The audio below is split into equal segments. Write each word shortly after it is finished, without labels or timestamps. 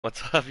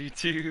What's up,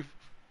 YouTube?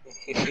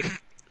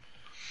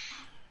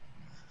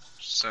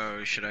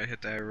 So, should I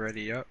hit that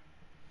ready up?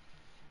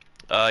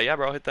 Yeah,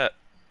 bro, hit that.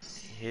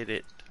 Hit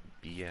it,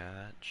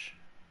 biatch.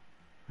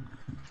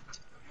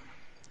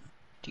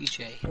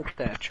 DJ, hit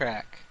that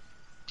track.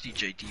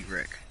 DJ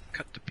D-Rec,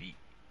 cut the beat.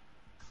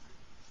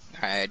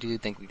 Alright, I do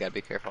think we gotta be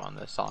careful on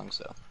the songs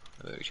though.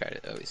 We try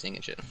to always sing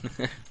and shit.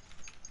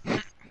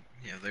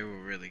 Yeah, they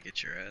will really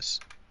get your ass.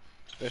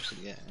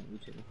 Especially, yeah, on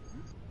YouTube.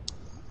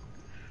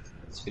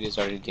 This video's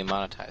already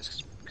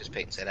demonetized because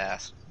Peyton said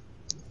ass.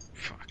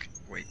 Fuck.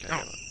 Wait, Yeah,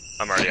 no.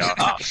 I'm already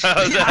off.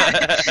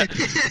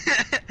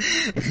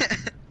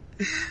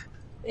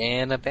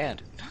 And a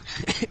band.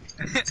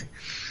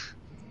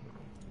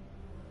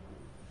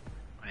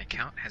 My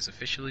account has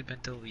officially been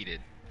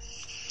deleted.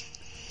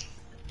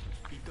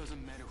 It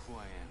doesn't matter who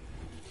I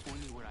am,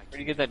 only where I Where'd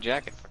you get that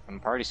jacket?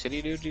 From Party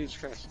City, dude? Jesus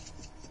Christ.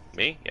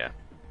 Me? Yeah.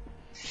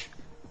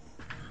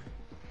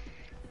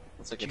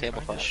 Looks like a Did you find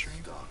tablecloth. this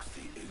stream? Stalks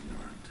the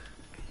ignorant.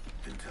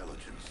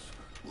 Intelligence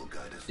will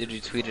guide us. Did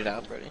you tweet it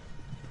out, Brody?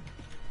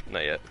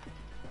 Not yet.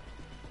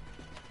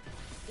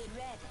 Get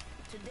ready.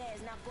 Today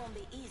is not gonna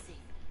be easy.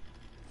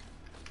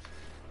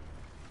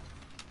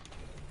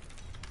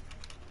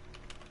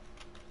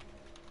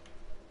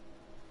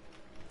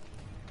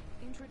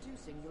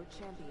 Introducing your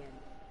champion.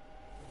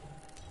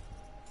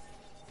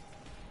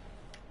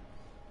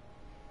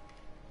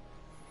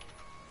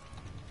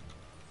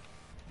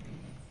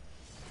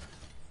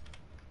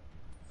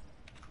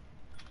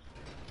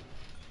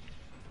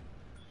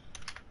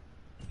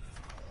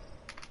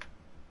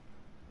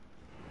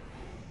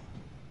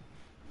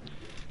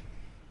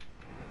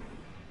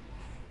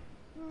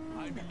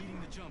 I'll be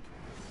leading the jump.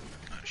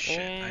 Oh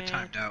shit, I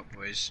timed out,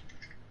 boys.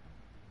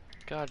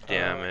 God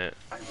damn it.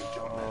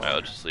 Alright,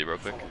 let's just leave real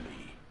quick.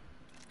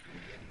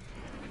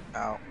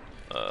 Ow.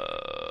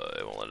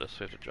 It won't let us.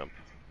 We have to jump.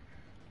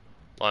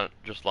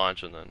 Just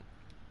launch and then.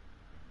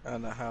 I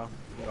don't know how.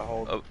 You gotta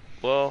hold. Oh,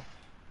 well.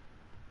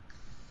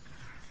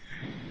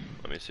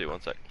 Let me see,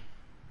 one sec.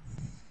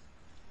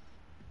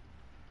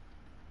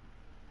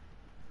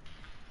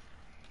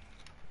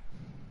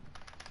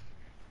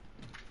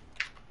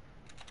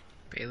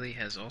 Bailey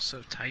has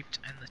also typed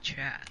in the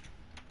chat.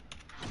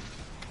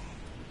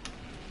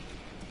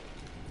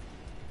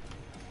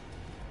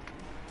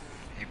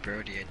 Hey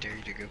Brody, I dare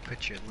you to go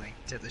put your link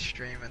to the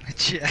stream in the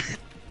chat.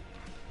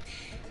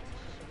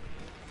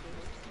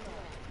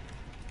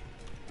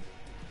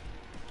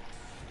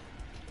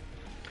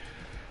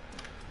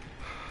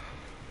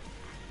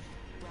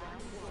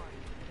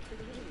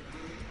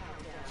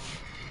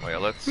 Oh yeah,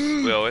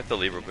 we'll hit the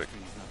leave real quick.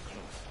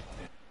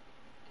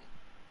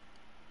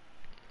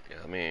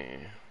 Yeah,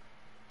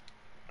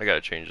 I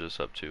gotta change this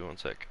up too, one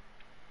sec.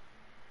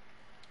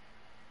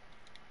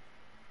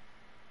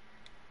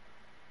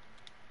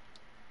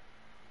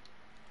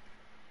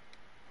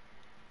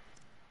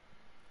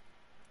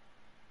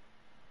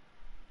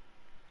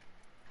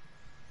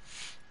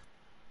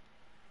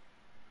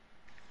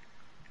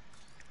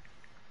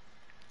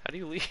 How do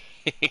you leave?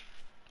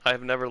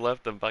 I've never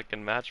left a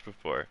fucking match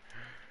before.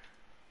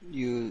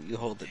 You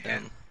hold it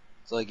down.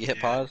 So like you hit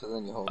Yeah. pause and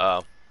then you hold it.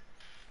 Oh.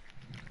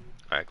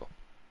 Alright, cool.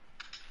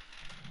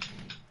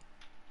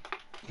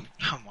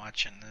 I'm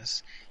watching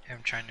this.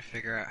 I'm trying to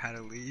figure out how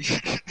to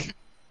leave.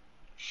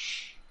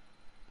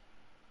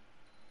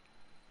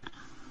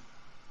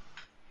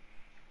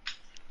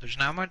 There's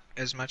not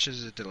much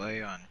as a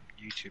delay on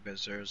YouTube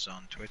as there is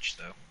on Twitch,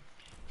 though.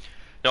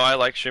 No, I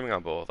like streaming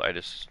on both. I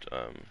just,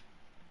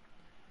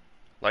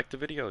 like the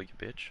video, you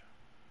bitch.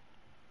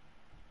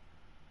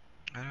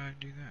 How do I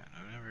do that?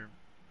 I've never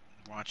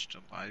watched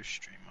a live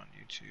stream on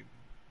YouTube.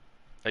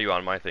 Are you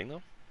on my thing,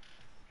 though?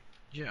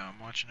 Yeah, I'm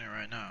watching it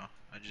right now.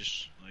 I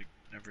just, like,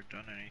 never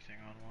done anything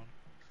on one.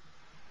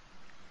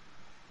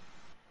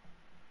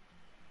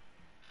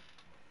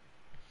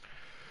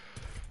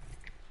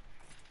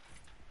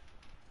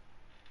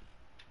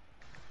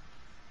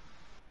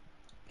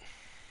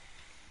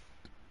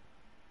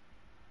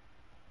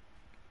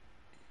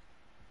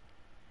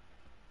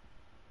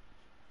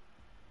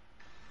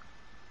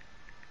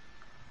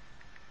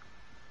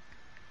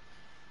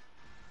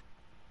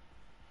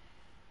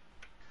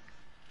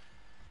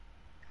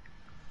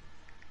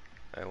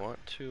 I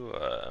want to,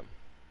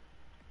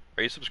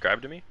 are you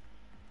subscribed to me?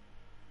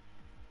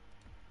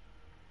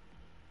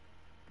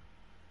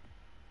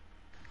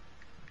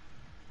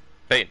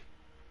 Peyton.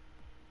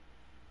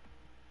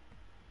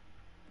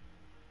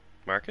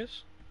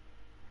 Marcus?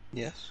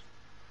 Yes.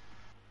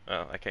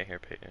 Oh, I can't hear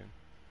Peyton.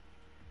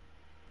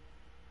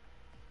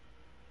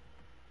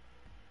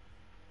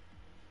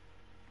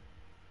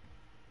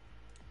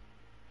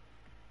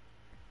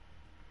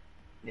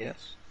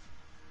 Yes.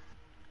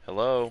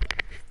 Hello?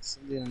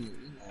 Send in an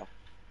email.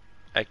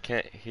 I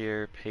can't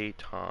hear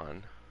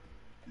Peyton.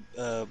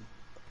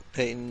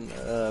 Peyton,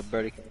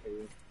 Brody can't hear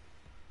you.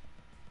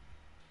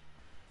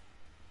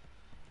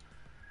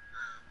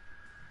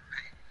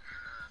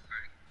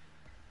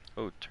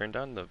 Oh, turn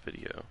down the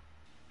video.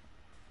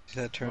 You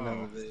said turn Whoa.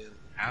 on the video.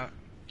 How?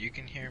 You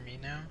can hear me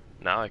now?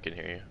 Now I can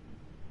hear you.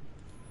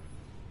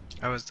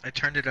 I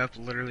turned it up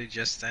literally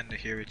just then to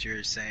hear what you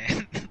were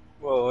saying.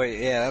 Whoa, wait,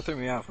 yeah, that threw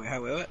me off. Wait,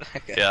 what?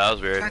 Okay. Yeah, that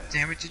was weird. God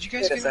damn it! Did you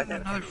guys Wait a get into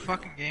second. another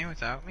fucking game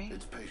without me?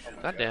 It's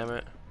patient. God damn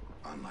it.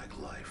 Unlike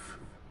life.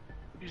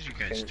 What are you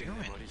guys doing?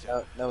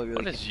 No, we really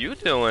What is you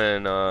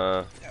doing?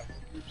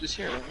 just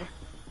here, weren't we?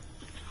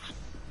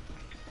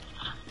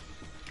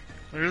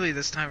 Literally,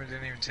 this time it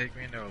didn't even take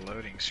me into a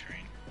loading screen.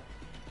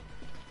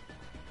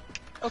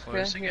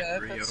 Closing and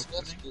that's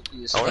reopening.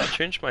 spooky as I want fuck. to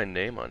change my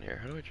name on here.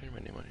 How do I change my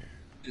name on here?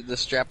 Dude, the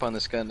strap on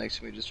this gun next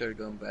to me just started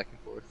going back and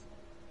forth.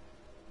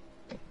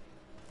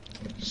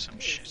 Some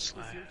shit's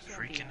like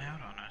freaking out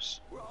on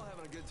us. We're all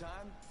having a good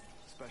time,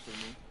 especially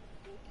me.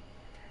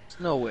 There's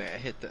no way I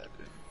hit that,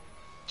 dude.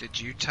 Did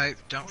you type?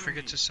 Don't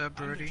forget to sub,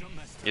 I'm the Brody. jump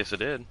master. Yes, it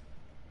did.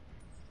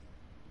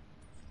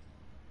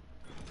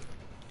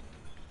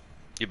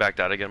 You backed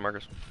out again,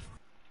 Marcus?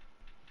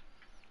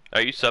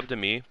 Are you subbed to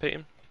me,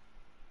 Peyton?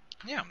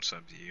 Yeah, I'm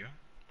sub to you.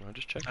 I'm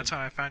just checking. That's how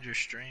I found your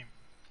stream.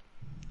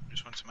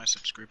 Just went to my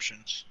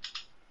subscriptions.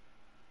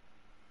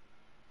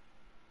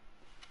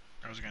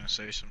 I was gonna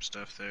say some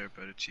stuff there,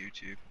 but it's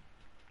YouTube.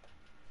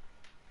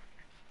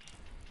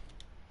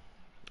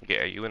 Okay,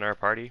 are you in our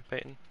party,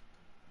 Peyton?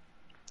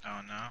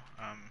 Oh no,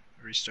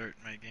 restart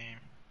my game.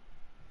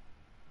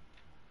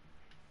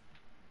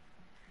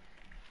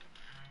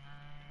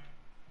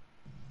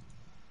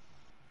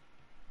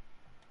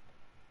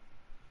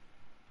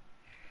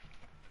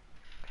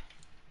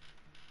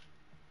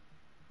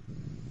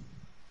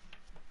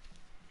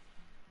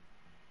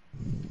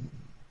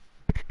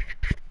 Okay,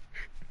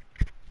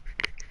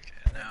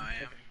 now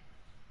I am.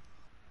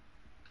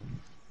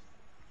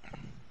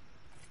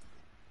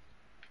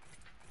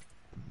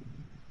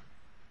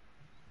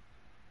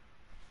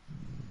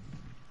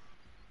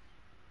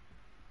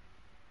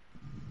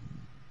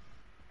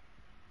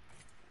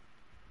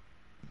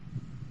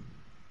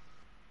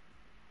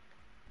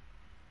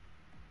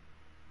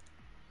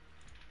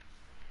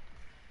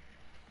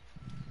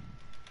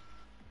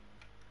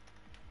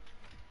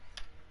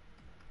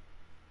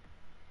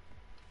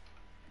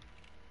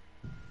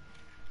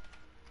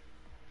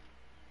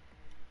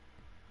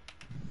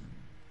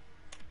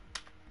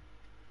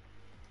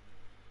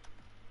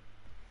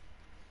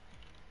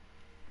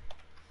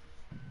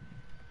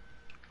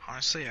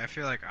 Honestly, I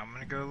feel like I'm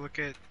gonna go look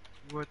at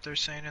what they're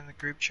saying in the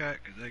group chat,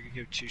 because I could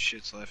give two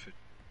shits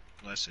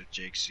less if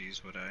Jake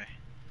sees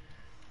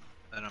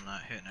that I'm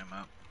not hitting him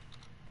up.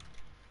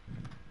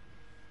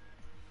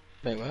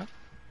 Wait, what?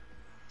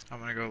 I'm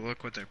gonna go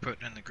look what they're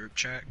putting in the group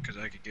chat, because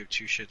I could give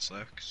two shits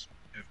left 'cause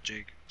if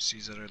Jake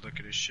sees that I look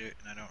at his shit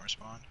and I don't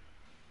respond.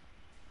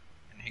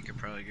 And he could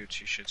probably give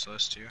two shits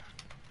less too.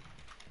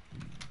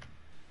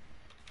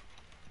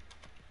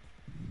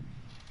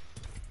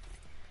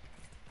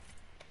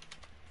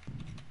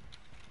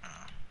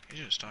 He's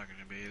just talking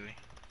to Bailey.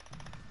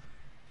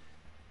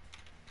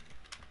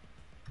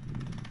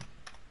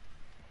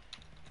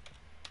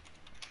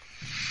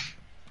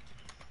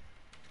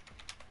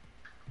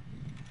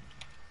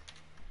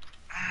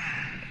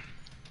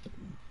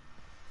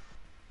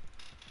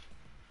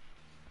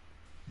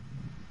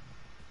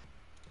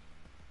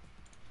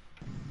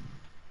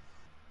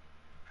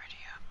 Ready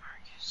up,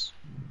 Marcus.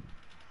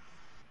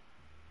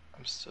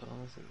 I'm still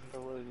on the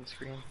loading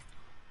screen.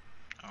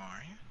 Oh,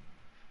 are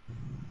you?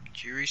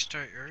 Did you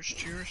restart yours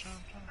too or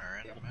something?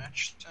 Or in a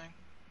match thing?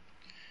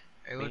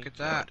 Hey, look Me? at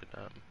No, I that. did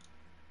not.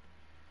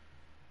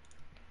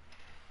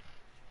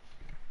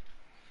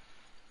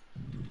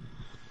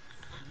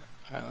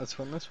 Alright, let's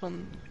win this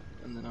one,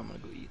 and then I'm gonna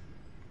go eat.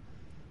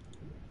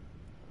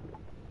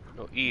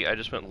 No, I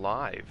just went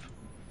live.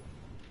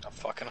 I'm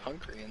fucking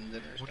hungry, and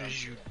dinner's What done.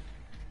 is you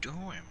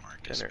doing,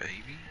 Marcus, Dinner.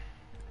 baby?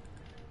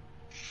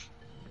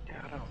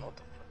 Yeah, I don't know what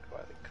the fuck, why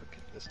they cook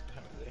it this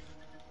time of day.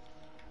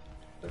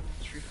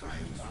 It's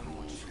refreshing.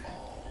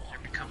 You're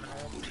becoming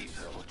old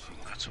people.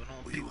 That's what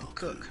old people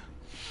cook.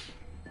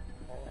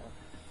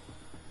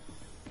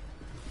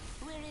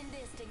 We're in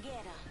this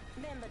together.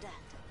 Remember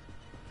that.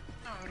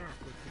 Not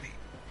with me.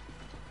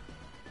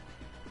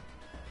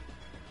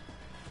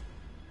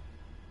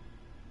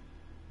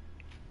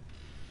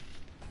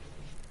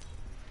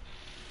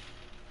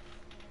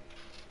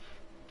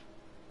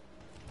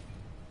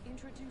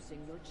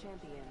 Introducing your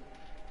champion.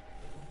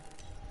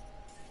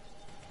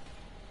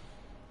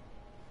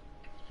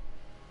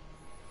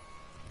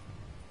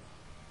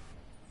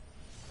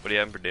 What are you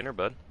having for dinner,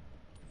 bud?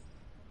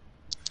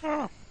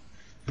 Oh,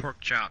 Pork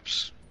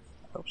chops.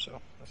 hope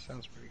so. That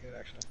sounds pretty good,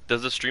 actually.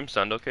 Does the stream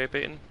sound okay,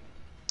 Peyton?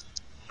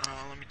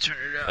 Let me turn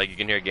it up. Like you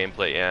can hear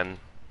gameplay and...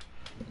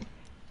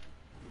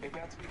 A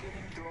bad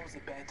beginning draws a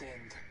bad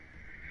end.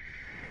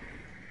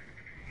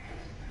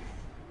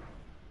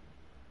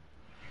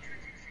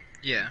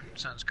 Yeah,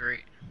 sounds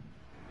great.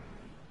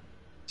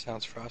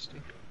 Sounds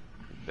frosty.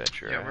 Bet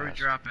your Yeah, where we ass.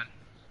 dropping?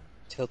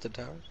 Tilted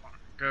Towers?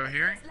 Go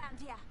here? Let's land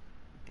here.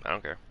 I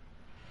don't care.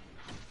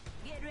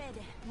 Get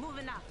ready.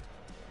 Moving out.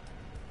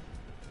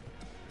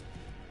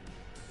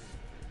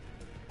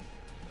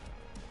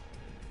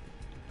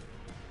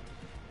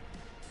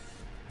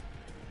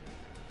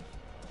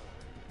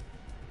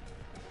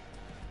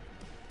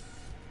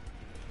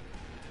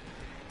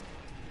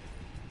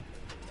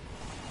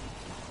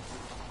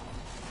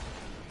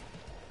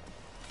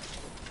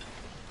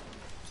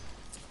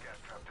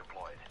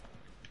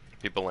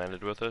 People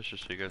landed with us,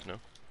 just so you guys know.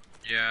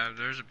 Yeah,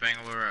 there's a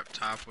Bangalore up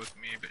top with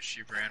me, but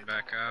she ran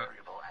back out.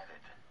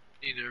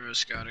 Neither of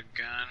us got a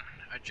gun.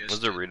 I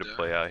just There's a did,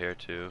 redeploy out here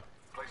too.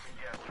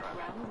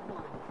 Round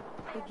 1.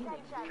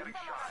 Beginning.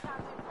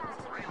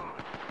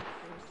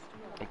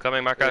 I'm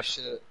coming, Marcus.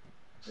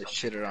 They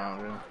shit it on,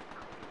 bro.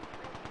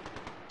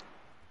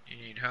 You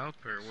need help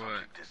or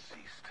what?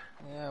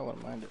 Yeah, I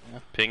wouldn't mind it, yeah.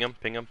 Ping him,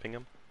 ping him, ping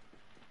him.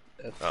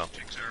 Oh.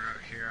 Things are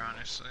out here,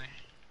 honestly.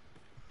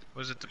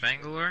 Was it the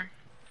Bangalore?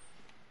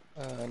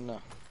 No.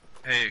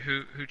 Hey,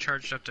 who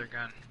charged up their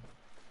gun?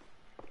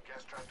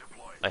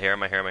 I hear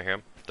him, I hear him, I hear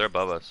him. They're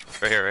above us.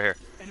 Right here, right here.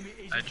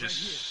 I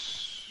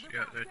just...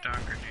 Yeah, they're down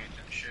grenades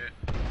and shit.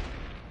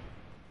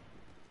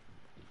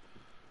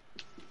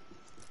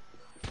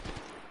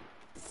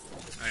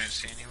 I didn't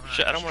see anyone.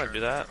 Shit, I don't just want to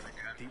do charged that. up my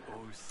gun. The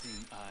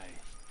all-seeing eye.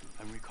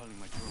 I'm recalling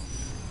my drone.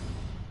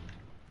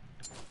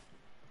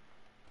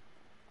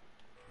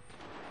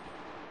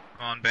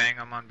 I'm on bang,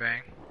 I'm on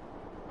bang.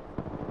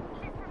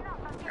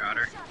 Got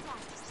her.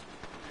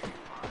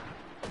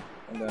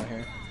 I'm down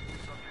here.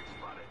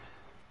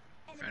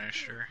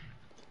 Finished her.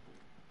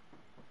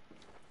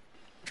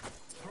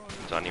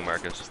 It's on you,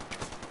 Marcus.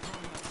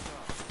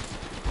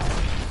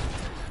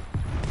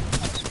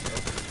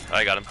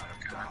 I got him. Throw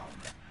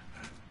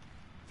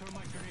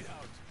my grenade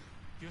out.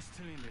 You're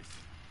still in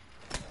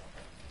this.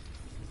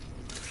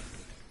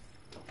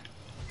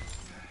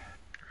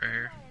 Right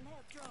here.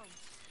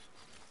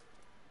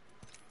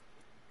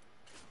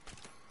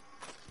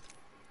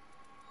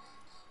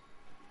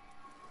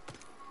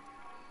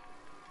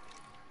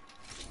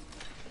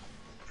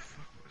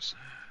 Fuck was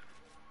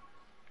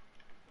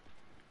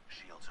that?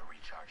 Shields are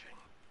recharging.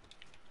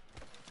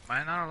 Am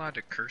I not allowed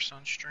to curse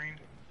on stream?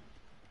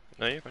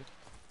 No, you're fine.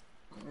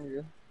 There you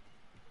go.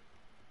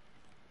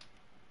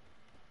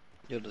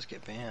 You'll just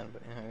get banned,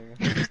 but yeah,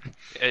 there you go.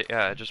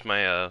 Yeah, just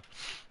my my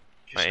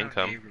Just no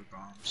income. neighbor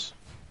bombs.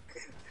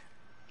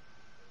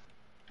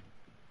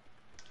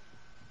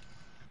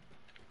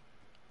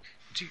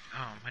 Dude,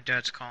 oh, my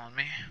dad's calling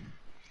me.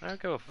 I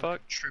don't give a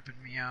fuck.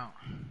 Tripping me out.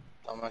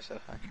 Tell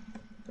myself hi.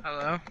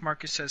 Hello,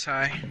 Marcus says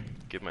hi.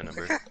 Give my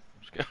number.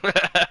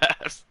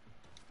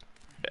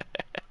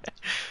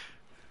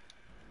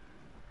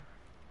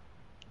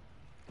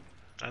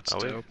 That's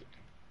Always- dope.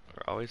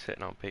 We're always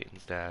hitting on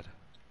Peyton's dad.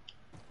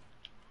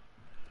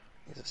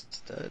 He's a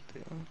stud,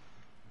 dude.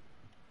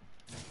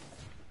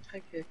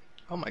 High kick.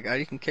 Oh my god,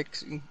 you can kick.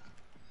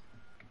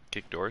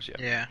 Kick doors, yeah.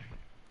 Yeah.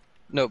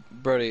 No,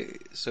 Brody,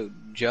 so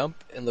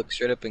jump and look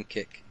straight up and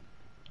kick.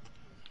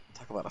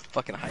 Talk about a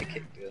fucking high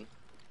kick, dude.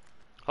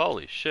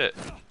 Holy shit.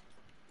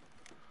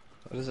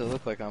 What does it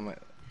look like on my...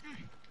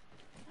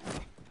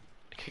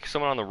 Kick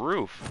someone on the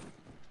roof.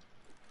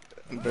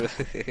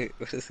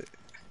 What is it?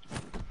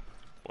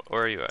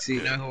 Where are you at? See,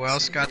 You know who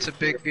else got a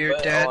big beard,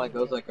 but Dad? all it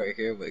goes like right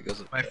here, but it goes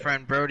like My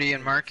friend Brody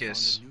and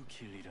Marcus. Found a new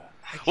kill leader.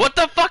 What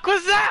the fuck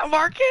was that,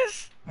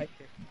 Marcus? high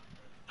kick.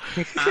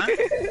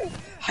 Huh?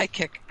 High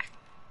kick.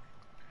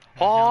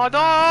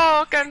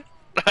 Hadouken!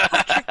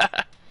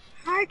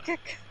 High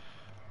kick.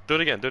 Do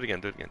it again, do it again,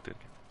 do it again, do it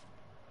again.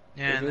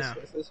 Yeah, no.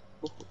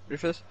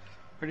 Refist.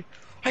 Ready?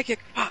 High kick.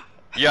 Ah.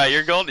 Yeah,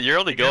 you're only You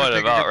gotta going pick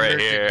a about good right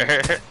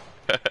here.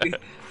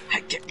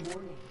 High kick.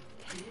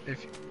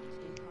 If...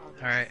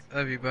 Alright,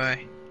 love you,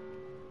 bye.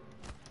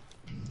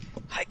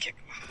 High kick.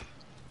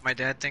 My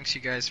dad thinks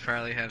you guys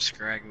probably have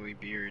scraggly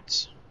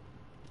beards.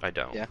 I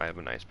don't. Yeah. I have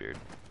a nice beard.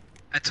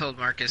 I told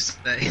Marcus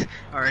that,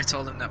 or I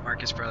told him that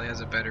Marcus probably has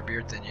a better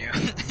beard than you.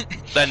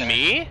 Than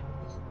me?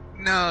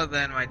 No,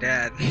 than my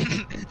dad.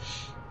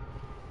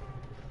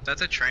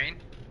 That's a train?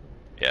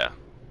 Yeah.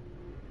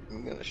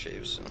 I'm gonna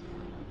shave soon.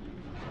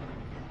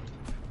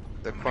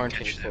 The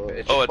quarantine catch that full.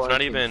 bitch. Oh, it's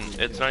not even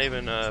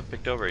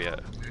picked over yet.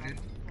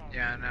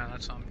 Yeah, no,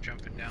 that's why I'm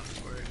jumping down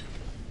for it.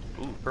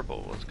 Ooh,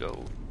 purple. Let's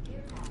go.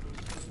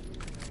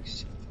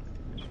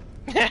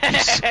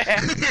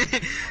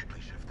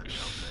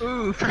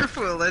 Ooh,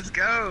 purple, let's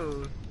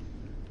go!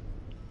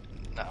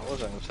 Nah, I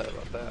wasn't upset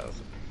about that. I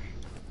was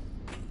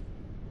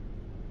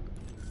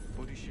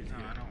Body shield No,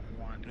 here. I don't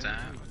want Grenade that.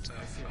 out. What the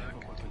I see a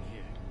ammo fuck? button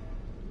here.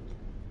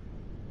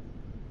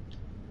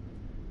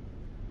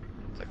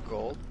 like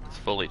gold. It's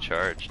fully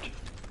charged.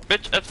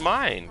 Bitch, that's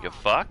mine, you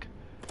fuck.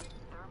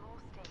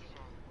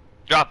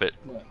 Drop it.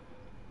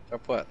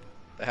 Drop what?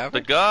 The hammer?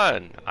 The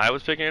gun. I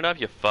was picking it up,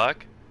 you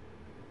fuck.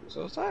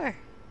 So was I.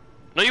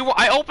 No,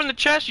 I opened the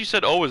chest. You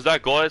said, "Oh, is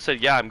that gold?" I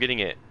said, "Yeah, I'm getting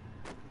it."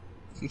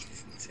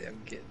 See,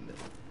 I'm getting it.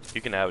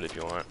 You can have it if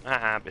you want.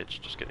 Haha, bitch.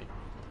 Just kidding.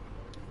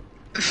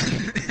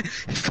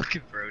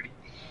 Fucking Brody.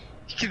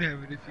 You can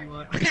have it if you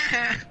want.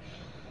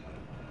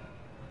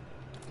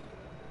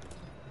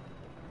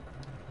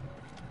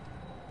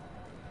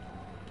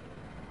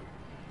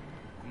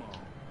 Come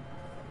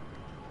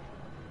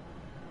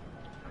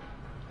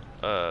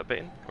on.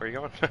 Peyton, where are you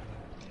going?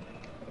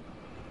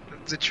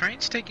 The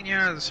train's taking you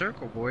out of the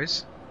circle,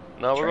 boys.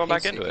 No, we're going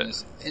back Train's into taking it.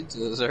 us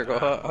Into the circle.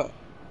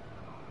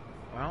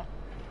 Well,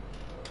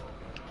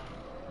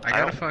 I I got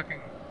a don't fucking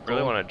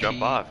Really gold want to jump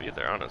P- off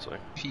either, honestly.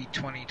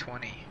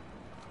 P2020.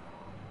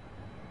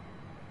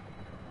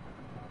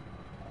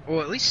 Well,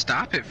 at least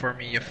stop it for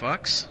me, you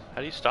fucks. How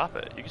do you stop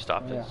it? You can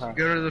stop Yeah, this. huh.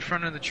 Go to the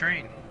front of the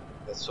train.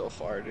 That's so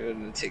far, dude,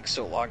 and it takes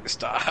so long to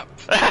stop.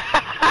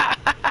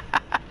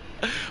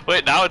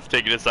 Wait, now it's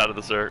taking us out of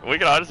the circle. We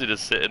can honestly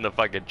just sit in the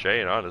fucking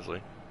train,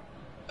 honestly.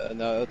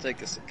 No, it'll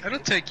take us. It'll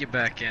take you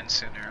back in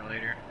sooner or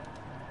later.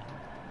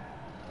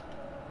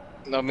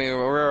 No, I mean,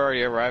 we're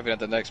already arriving at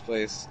the next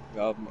place.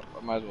 I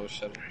might as well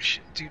shut it.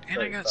 Shit, dude, and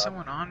I got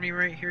someone on me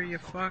right here, you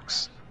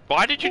fucks.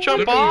 Why did you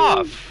jump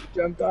off?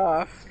 Jumped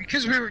off.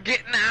 Because we were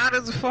getting out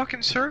of the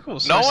fucking circle.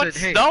 So No, I said, it's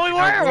hey, no, we you know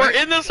weren't. what?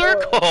 We're in the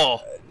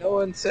circle. No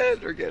one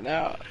said we're getting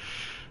out.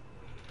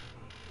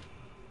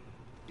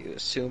 You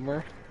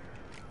assumer.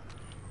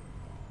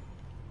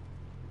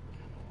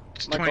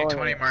 It's I'm not going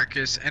 2020, anywhere.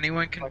 Marcus.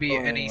 Anyone can Not be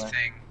going anything.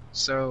 anywhere.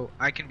 So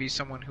I can be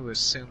someone who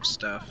assumes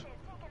stuff.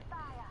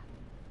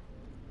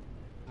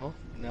 Well,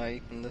 now you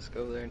can just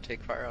go there and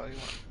take fire all you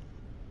want.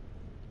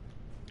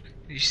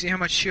 You see how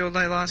much shield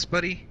I lost,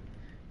 buddy?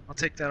 I'll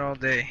take that all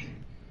day.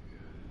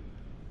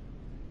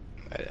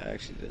 I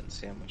actually didn't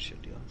see how much shit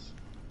you lost.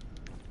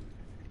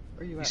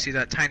 Where you You at? see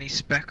that tiny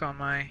speck on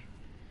my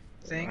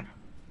thing?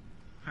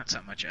 That's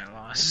how much I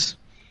lost.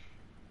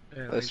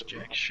 Yeah, That's-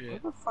 jack Where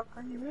shit. the fuck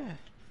are you at?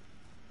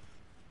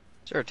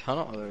 Is there a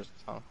tunnel? Oh, there's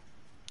a tunnel.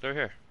 They're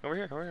here. Over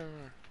here. Over here. Over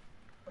here.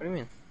 What do you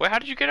mean? Wait, how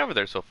did you get over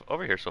there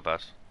over here so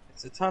fast?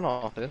 It's a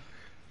tunnel, dude.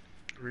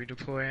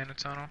 Redeploy in a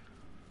tunnel.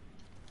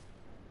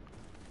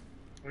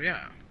 Well,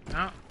 yeah.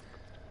 Oh.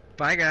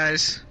 Bye,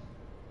 guys.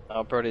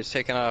 Oh, Brody's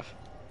taking off.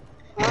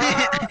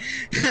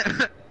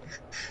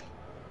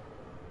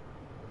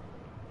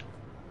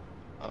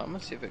 I'm gonna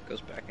see if it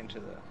goes back into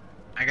the.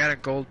 I got a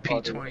gold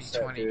Oh, dude, what's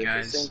that, P2020, dude? This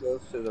guys. thing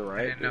goes to the I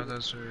right. didn't know dude.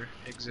 those were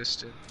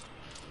existed.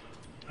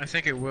 I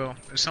think it will.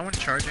 Is someone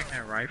charging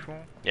their rifle?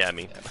 Yeah,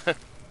 me.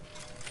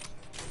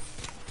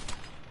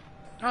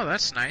 Oh,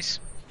 that's nice.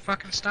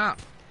 Fucking stop.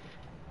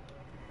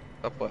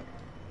 Up what?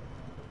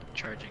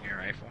 Charging your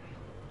rifle.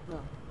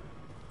 No.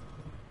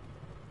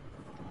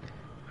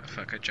 Oh,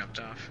 fuck, I jumped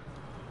off.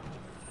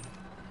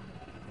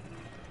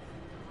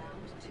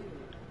 Round 2.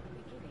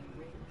 Beginning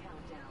ring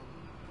countdown.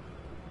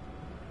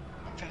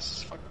 I'm fast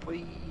as fuck,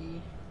 boy.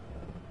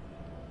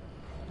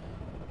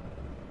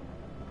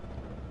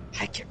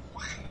 Heck yeah.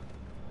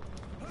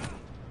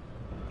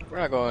 We're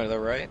not going to the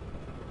right.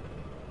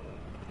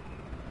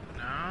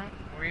 No,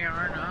 we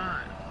are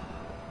not.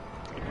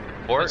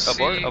 Abort, Let's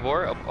abort, see.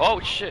 abort. Oh,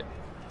 shit.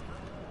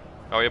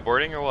 Are we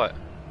aborting or what?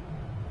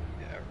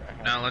 Yeah,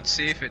 right. Now let's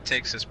see if it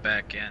takes us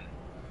back in.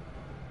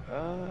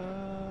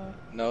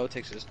 No, it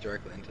takes us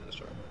directly into the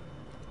store.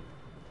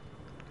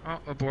 Oh,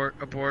 abort,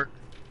 abort.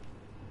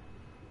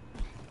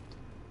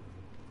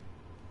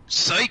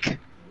 Psych! New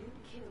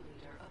kill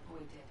leader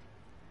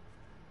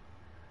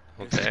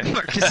appointed. Okay.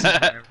 Marcus is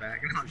running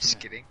back. No, I'm just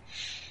kidding.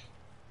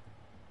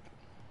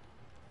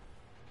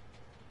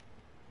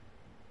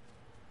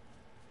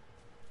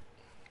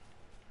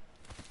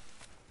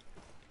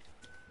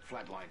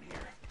 Flatline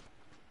here.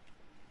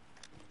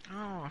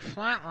 Oh, a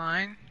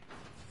flatline.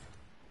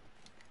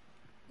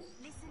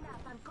 Listen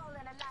up, I'm calling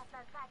a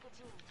lifeline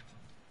packaging.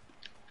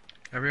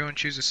 Everyone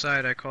choose a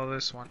side. I call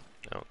this one.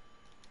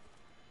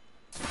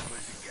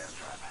 Placing gas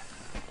trap.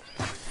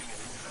 Placing an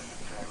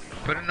independent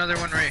barrier. Put another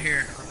one right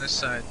here on this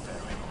side.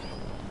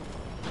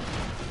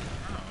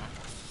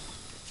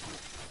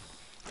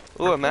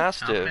 Oh. Ooh, a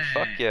mastiff. man.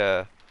 Fuck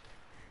yeah.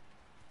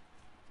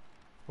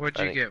 What'd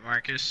I you think- get,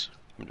 Marcus?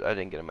 I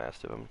didn't get a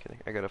mastiff. I'm kidding.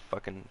 I got a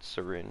fucking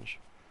syringe.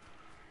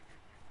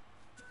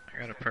 I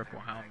got a purple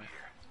helmet.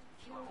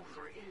 Kill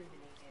leader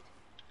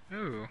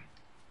eliminated. Ooh.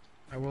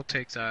 I will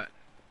take that.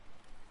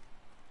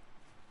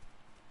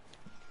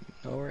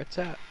 Know where it's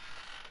at.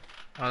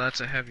 Oh, that's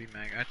a heavy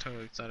mag. I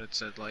totally thought it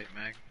said light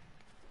mag.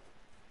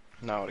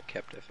 No, I would have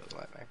kept it if it was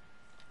light mag.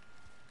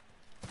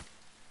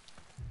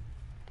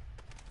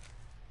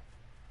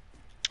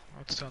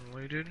 What's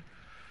unlooted?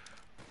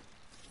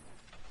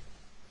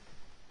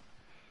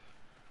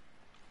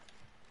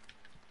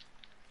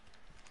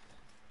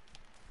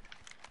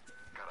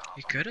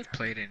 You could have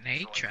played an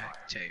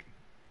 8-track tape.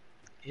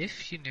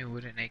 If you knew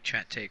what an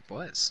 8-track tape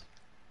was.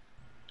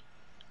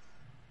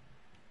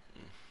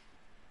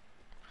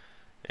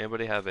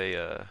 Anybody have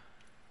a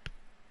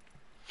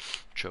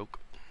choke?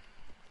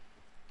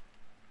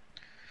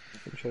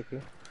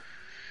 Choku.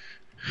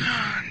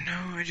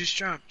 No, I just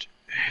dropped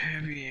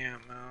heavy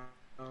ammo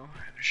and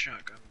a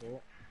shotgun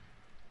bolt.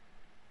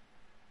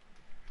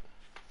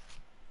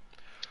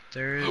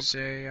 There is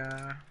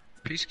a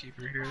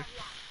peacekeeper here.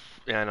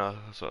 Yeah, I know.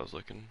 That's what I was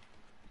looking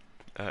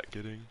at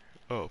getting.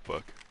 Oh,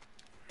 fuck.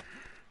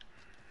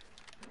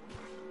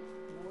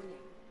 Warning.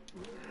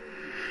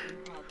 Ring in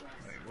progress.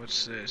 Wait,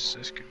 what's this?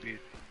 This could be.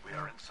 We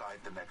are inside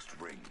the next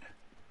ring.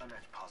 A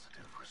net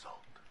positive result.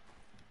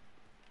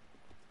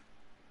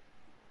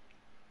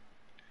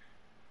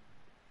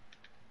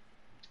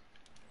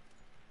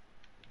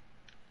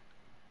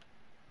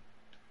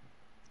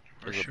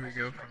 Where There's a- should we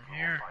go from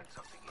here? Find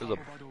something There's a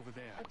How about over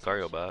there?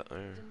 cargo bot there.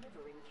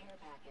 Delivering care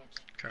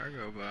package.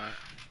 Cargo bot.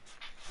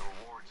 The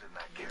rewards in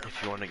that care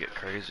If you want to get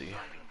crazy.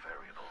 deciding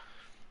variable.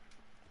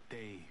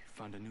 They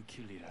Found a new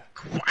kill leader.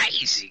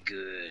 Crazy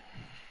good.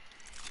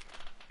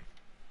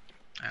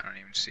 I don't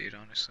even see it,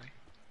 honestly.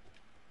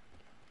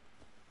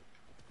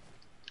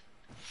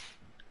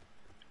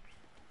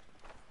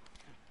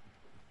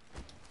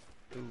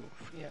 Ooh,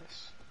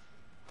 yes.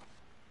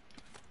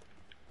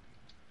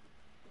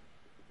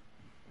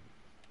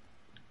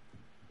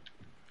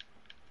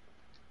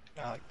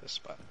 I like this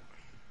spot.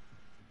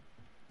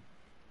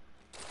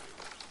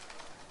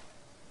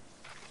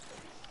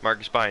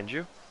 Marcus behind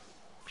you.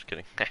 Just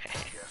kidding. Gas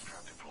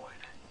trap deployed.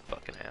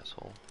 Fucking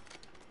asshole.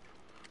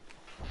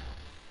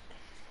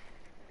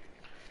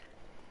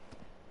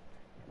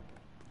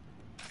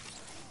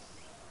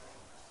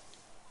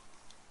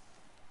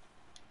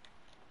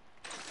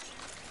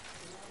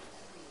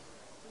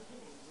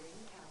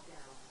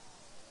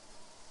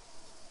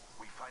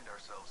 We find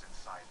ourselves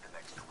inside the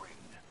next ring.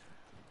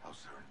 How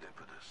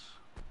serendipitous.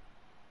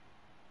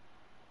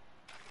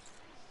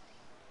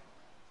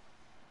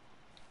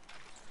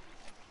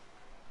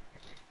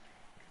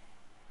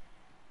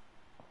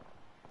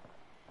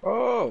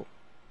 Oh!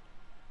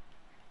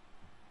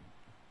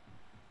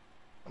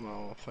 I'm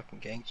all fucking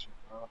gangster,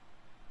 bro.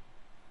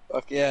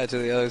 Fuck yeah, to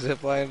the other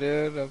zipline,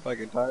 dude. I'm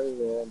fucking tired,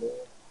 man, dude.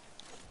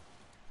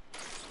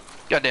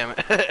 God damn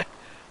it.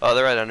 Oh,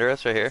 they're right under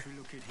us, right here.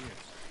 Relocate here.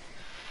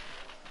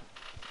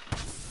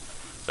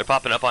 They're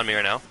popping up on me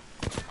right now.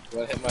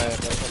 What hit my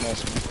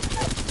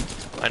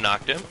I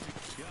knocked him.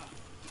 Yeah,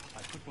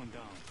 I put one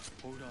down.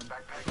 Hold on.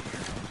 Backpack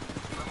here.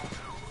 Level 2.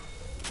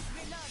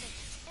 Reloading.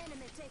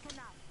 Enemy taken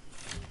out.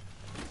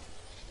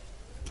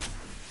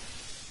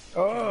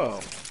 Oh!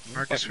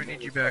 Marcus, we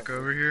need you back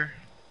over here.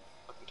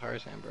 Fucking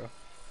Tarzan, bro.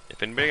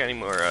 If anybody got any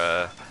more,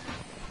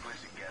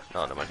 Placing gas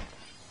no, no mind.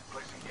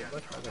 Placing gas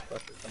What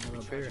motherfucker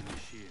coming up here? My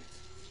shields.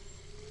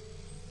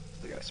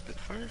 They got a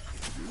Spitfire?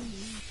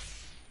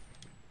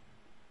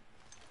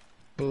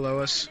 Below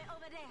us. Enemy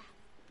over there.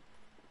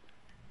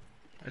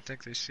 I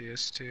think they see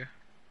us too.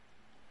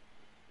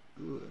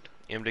 Good.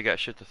 Anybody got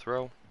shit to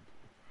throw?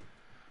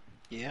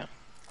 Yeah.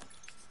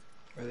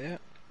 Where they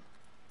at?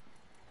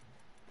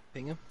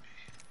 Ping him?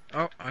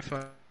 Oh, I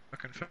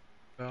fucking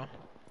fell.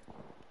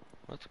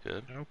 That's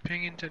good. No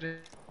pinging today.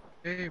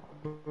 Hey,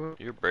 boy.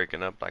 You're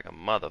breaking up like a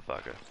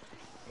motherfucker.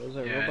 What is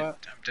that, Yeah,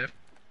 robot? I'm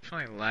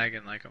definitely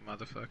lagging like a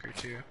motherfucker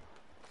too.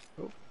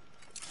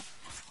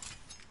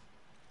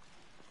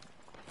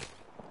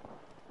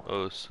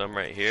 Oh, some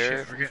right here.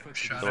 Shit, we're getting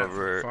shot Some at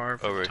over- from far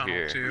from over tunnel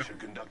here. too. We should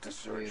conduct a Way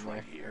search in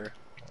right there. here.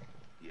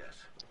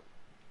 Yes.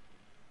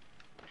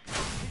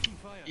 Taking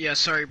fire. Yeah,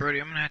 sorry, Brody.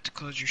 I'm gonna have to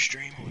close your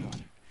stream. Hold on.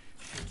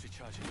 Shields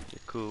recharging.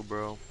 You're cool,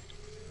 bro.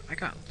 I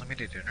got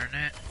limited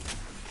internet.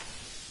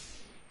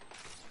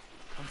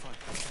 I'm fine.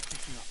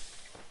 Picking up.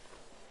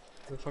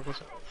 Who the fuck was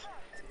that?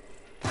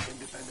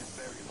 Independent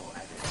variable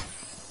added.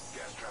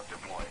 Gas trap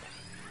deployed.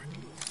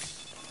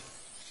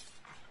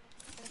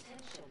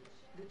 Attention,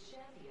 the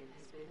champion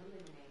has been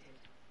eliminated.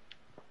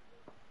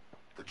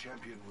 The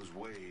champion was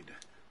weighed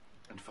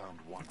and found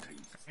wanting.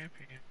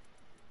 Champion.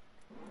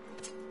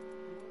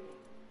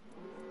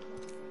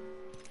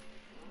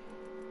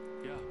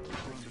 Yeah,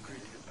 we're on the grid.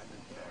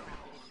 Independent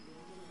variable.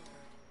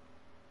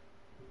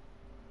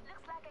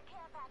 Looks like a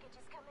care package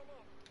is coming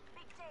in.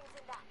 Big things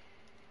in that.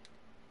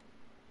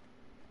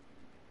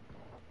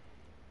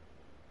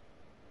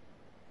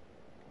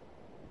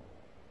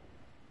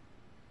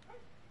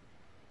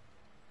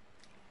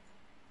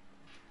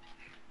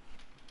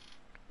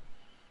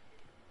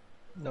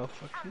 No,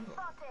 fuck you.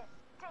 Spotted.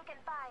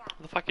 Taking fire.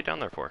 What the fuck you down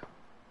there for?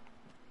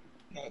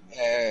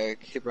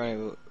 Keep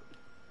running.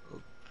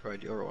 We'll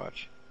provide you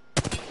Overwatch.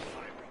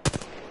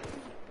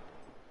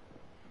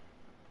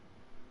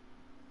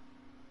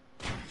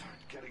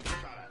 Getting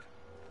shot at.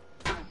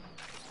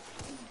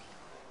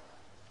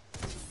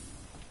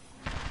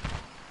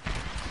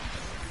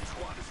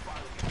 Squad is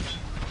firing.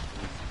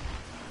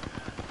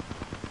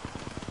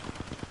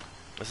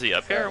 Is he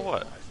up here or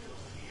what?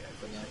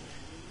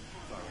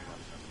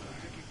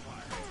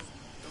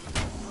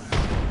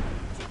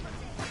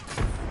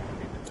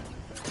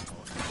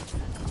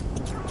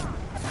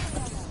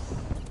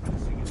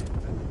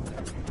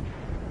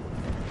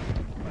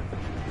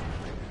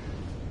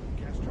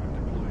 Gas trap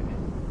deployed.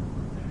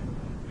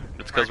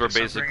 It's because we're Marcus,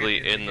 I'm basically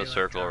bringing you in the to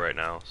circle healing right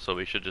now, so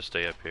we should just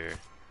stay up here.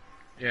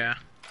 Yeah.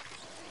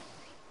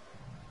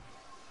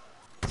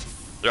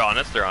 They're on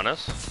us, they're on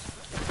us.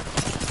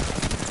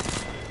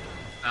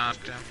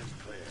 Knocked him.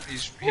 He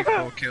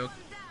full killed.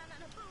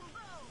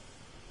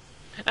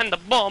 And the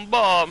bomb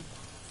bomb!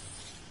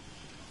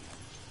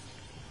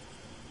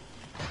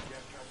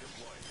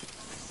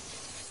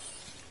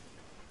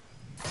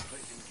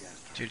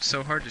 Dude, it's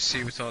so hard to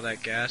see with all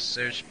that gas.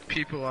 There's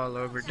people all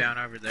over down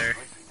over there.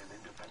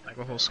 Like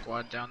a whole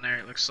squad down there,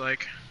 it looks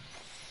like.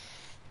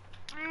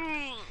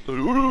 We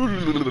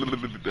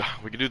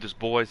can do this,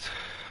 boys.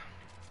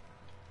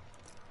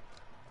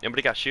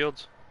 Anybody got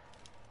shields?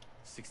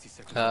 60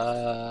 seconds.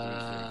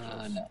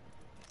 No.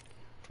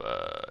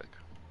 Fuck.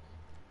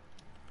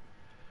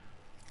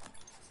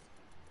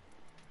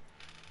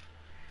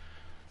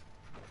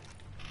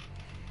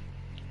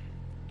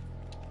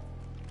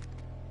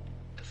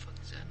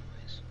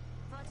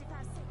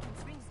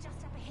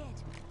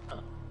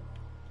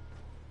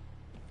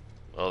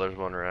 Oh, there's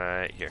one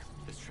right here.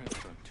 Let's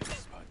transfer to this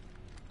spot.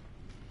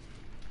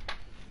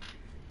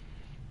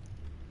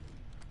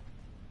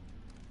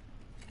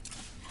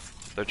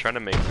 They're trying to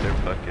make their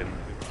fucking.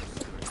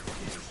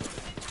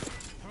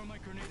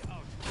 Thermite grenade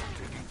out.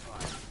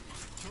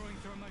 Throwing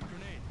thermite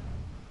grenade.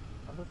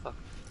 What the fuck?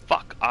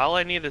 Fuck! All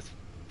I need is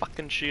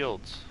fucking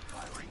shields.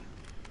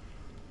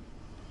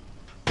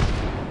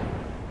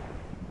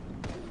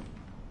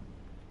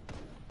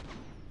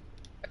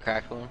 A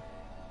cracked one?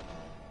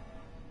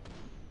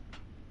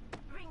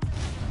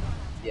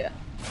 Yeah.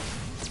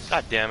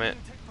 God damn it!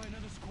 Attacked by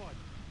another squad.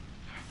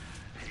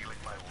 Healing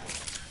my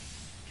wounds.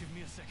 Give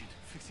me a second.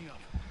 Fixing up.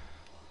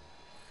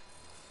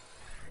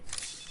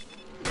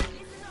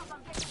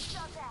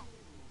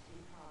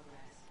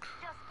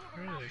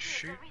 Where are they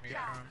shooting me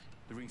from?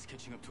 The ring's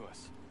catching up to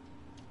us.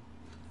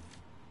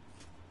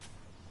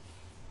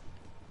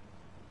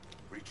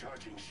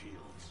 Recharging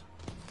shields.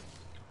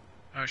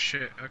 Oh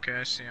shit, okay,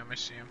 I see him, I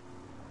see him.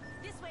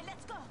 This way,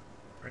 let's go.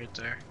 Right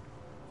there.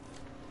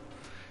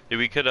 Dude,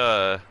 we could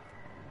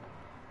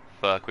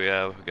fuck. We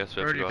have. I guess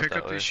we have to Brody, go out pick that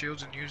up way. these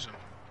shields and use them.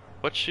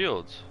 What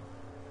shields?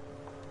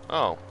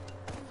 Oh.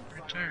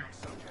 Right there.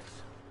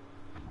 Subjects.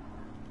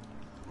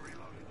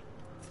 Reloaded.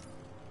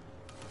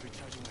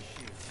 Recharging my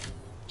shields.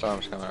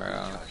 Storm's coming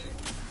around.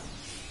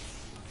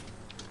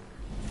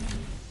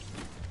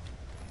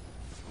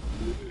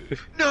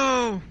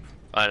 No!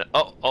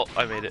 Oh,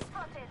 I made it.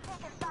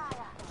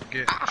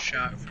 Get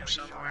shot from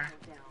somewhere.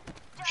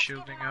 I'm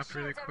shielding up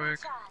really quick.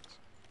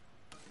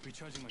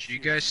 Recharging my Should you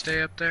shields. guys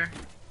stay up there?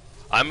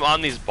 I'm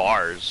on these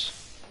bars.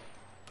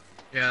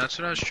 Yeah, that's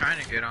what I was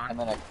trying to get on. I'm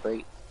in a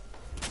crate.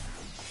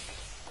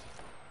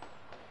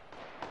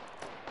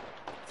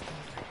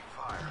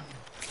 Fire.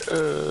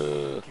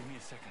 Give me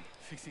a second.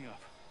 Fixing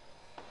up.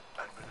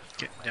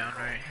 Getting down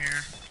right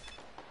here.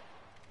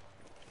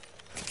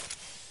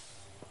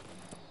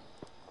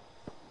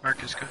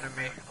 Marcus, come to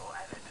me. Variable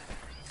added.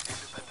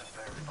 Independent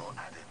variable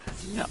added.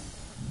 No.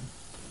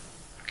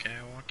 Okay, I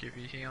won't give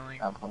you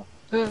healing. I'm home.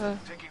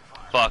 Taking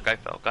fire. Fuck! I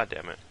fell. God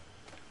damn it.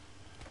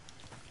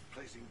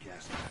 Placing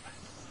gas trap.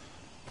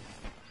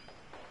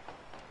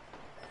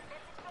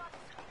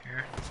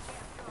 Here.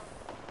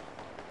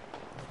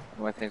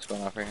 What thing's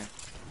going off right here?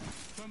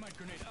 Thermite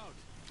grenade out.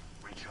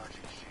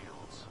 Recharging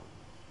shields.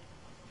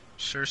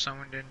 Sure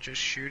someone didn't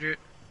just shoot it?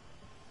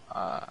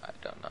 I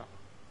don't know.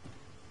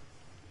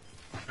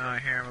 No, I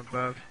hear him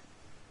above.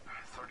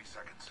 30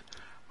 seconds.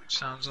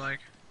 Sounds like.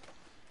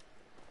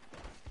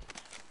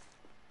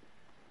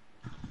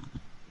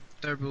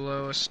 They're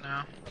below us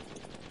now.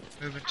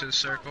 Moving to the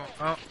circle.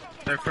 Oh,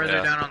 they're further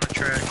Yeah. down on the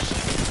tracks.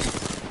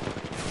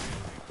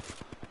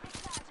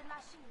 Recharging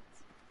my shields.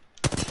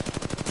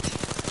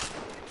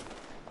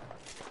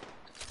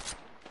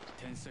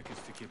 10 seconds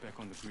to get back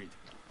on the grid.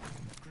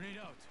 Grenade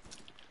out.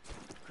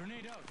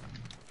 Grenade out.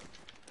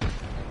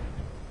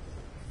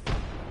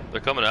 They're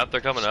coming up.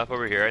 They're coming up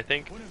over here. I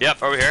think.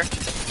 Yep, over here.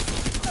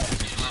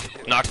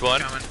 Knocked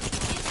one. Coming.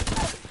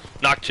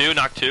 Knocked two.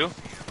 Knocked two.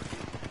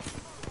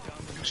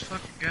 Whose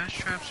fucking gas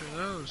traps are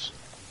those?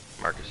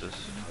 Marcus's.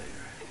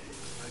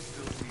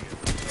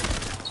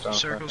 Storm's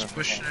Circle's coming.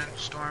 pushing in.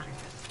 Storm.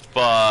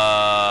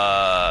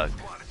 Fuck.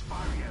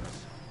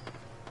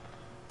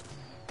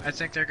 I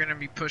think they're gonna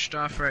be pushed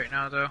off right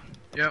now, though.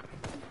 Yep.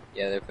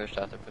 Yeah, they're pushed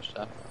off. They're pushed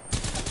off.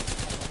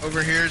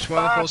 Over here as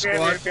well. Whole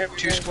squad.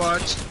 Two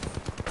squads.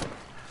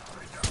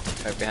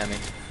 Right behind me.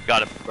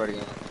 Got him. Brody.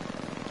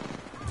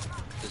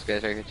 This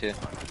guy's right here too.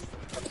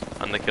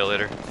 I'm the kill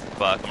leader.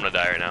 Fuck. I'm gonna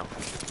die right now.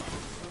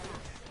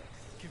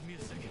 Give me a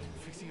second.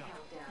 Fixing up.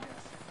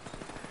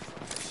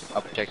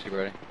 I'll protect you,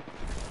 Brody.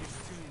 Keep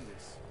doing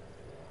this.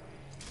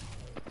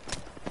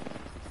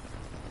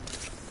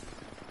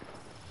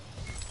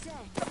 I'm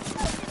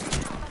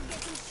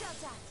getting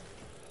shot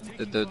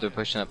at. They're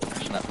pushing up.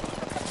 Pushing up.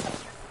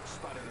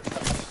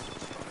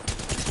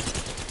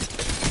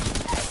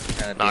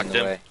 Trying to be Knocked in the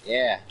him. way.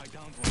 Yeah. I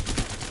downed one.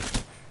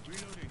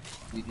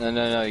 Reloading.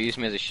 No. Use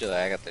me as a shield.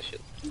 I got the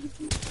shield.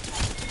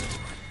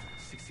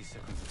 60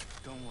 seconds.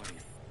 Don't worry.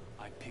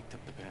 I picked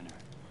up the banner.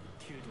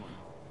 Killed one.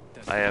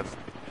 That's I have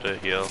to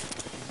heal. Give me a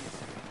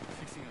second.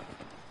 Fixing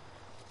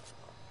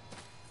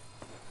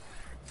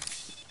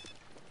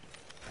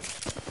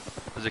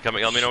up. Is he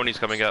coming? Let me know when he's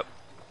coming up.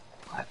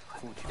 Yeah,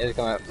 they're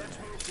coming up.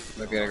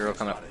 Look at a girl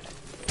coming up.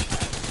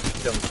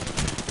 Kill him.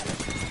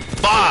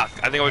 Fuck!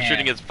 I think I was Yeah.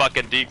 shooting his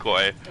fucking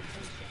decoy.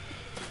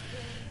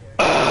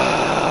 Look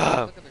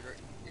at the girl.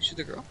 You shoot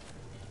the girl?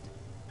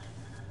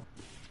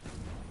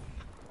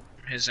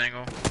 His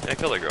angle. Yeah,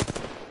 kill that girl.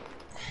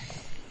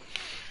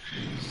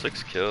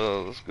 6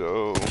 kills. Let's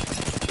go.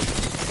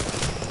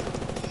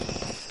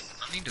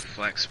 I need to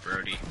flex,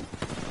 Brody.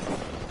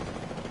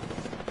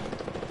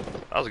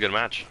 That was a good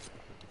match.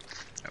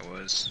 That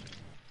was.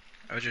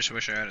 I just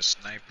wish I had a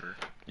sniper.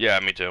 Yeah,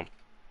 me too.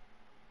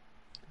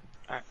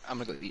 Alright, I'm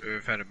gonna go eat. Would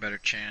have had a better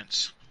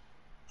chance.